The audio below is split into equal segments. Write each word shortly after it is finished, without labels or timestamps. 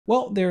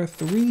Well, there are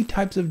three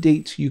types of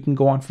dates you can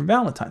go on for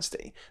Valentine's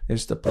Day.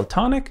 There's the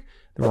platonic,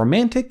 the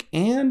romantic,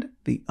 and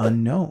the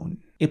unknown.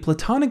 A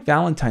platonic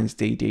Valentine's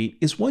Day date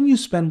is one you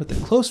spend with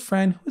a close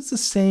friend who has the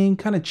same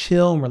kind of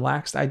chill and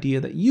relaxed idea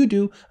that you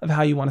do of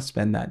how you want to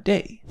spend that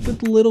day,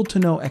 with little to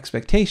no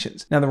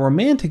expectations. Now, the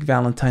romantic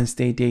Valentine's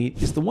Day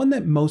date is the one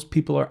that most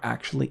people are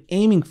actually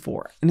aiming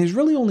for, and there's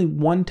really only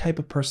one type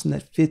of person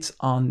that fits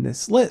on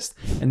this list,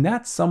 and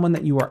that's someone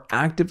that you are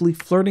actively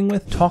flirting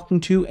with, talking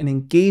to, and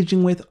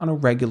engaging with on a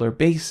regular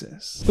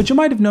basis. But you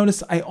might have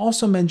noticed I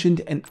also mentioned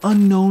an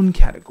unknown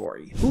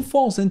category. Who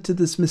falls into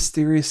this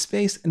mysterious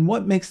space and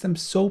what makes them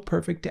so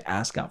perfect to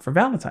ask out for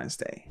Valentine's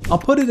Day? I'll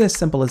put it as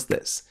simple as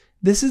this.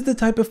 This is the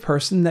type of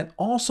person that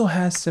also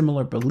has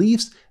similar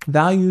beliefs,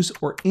 values,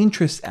 or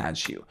interests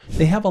as you.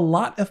 They have a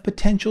lot of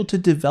potential to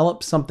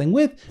develop something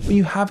with, but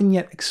you haven't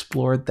yet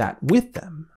explored that with them.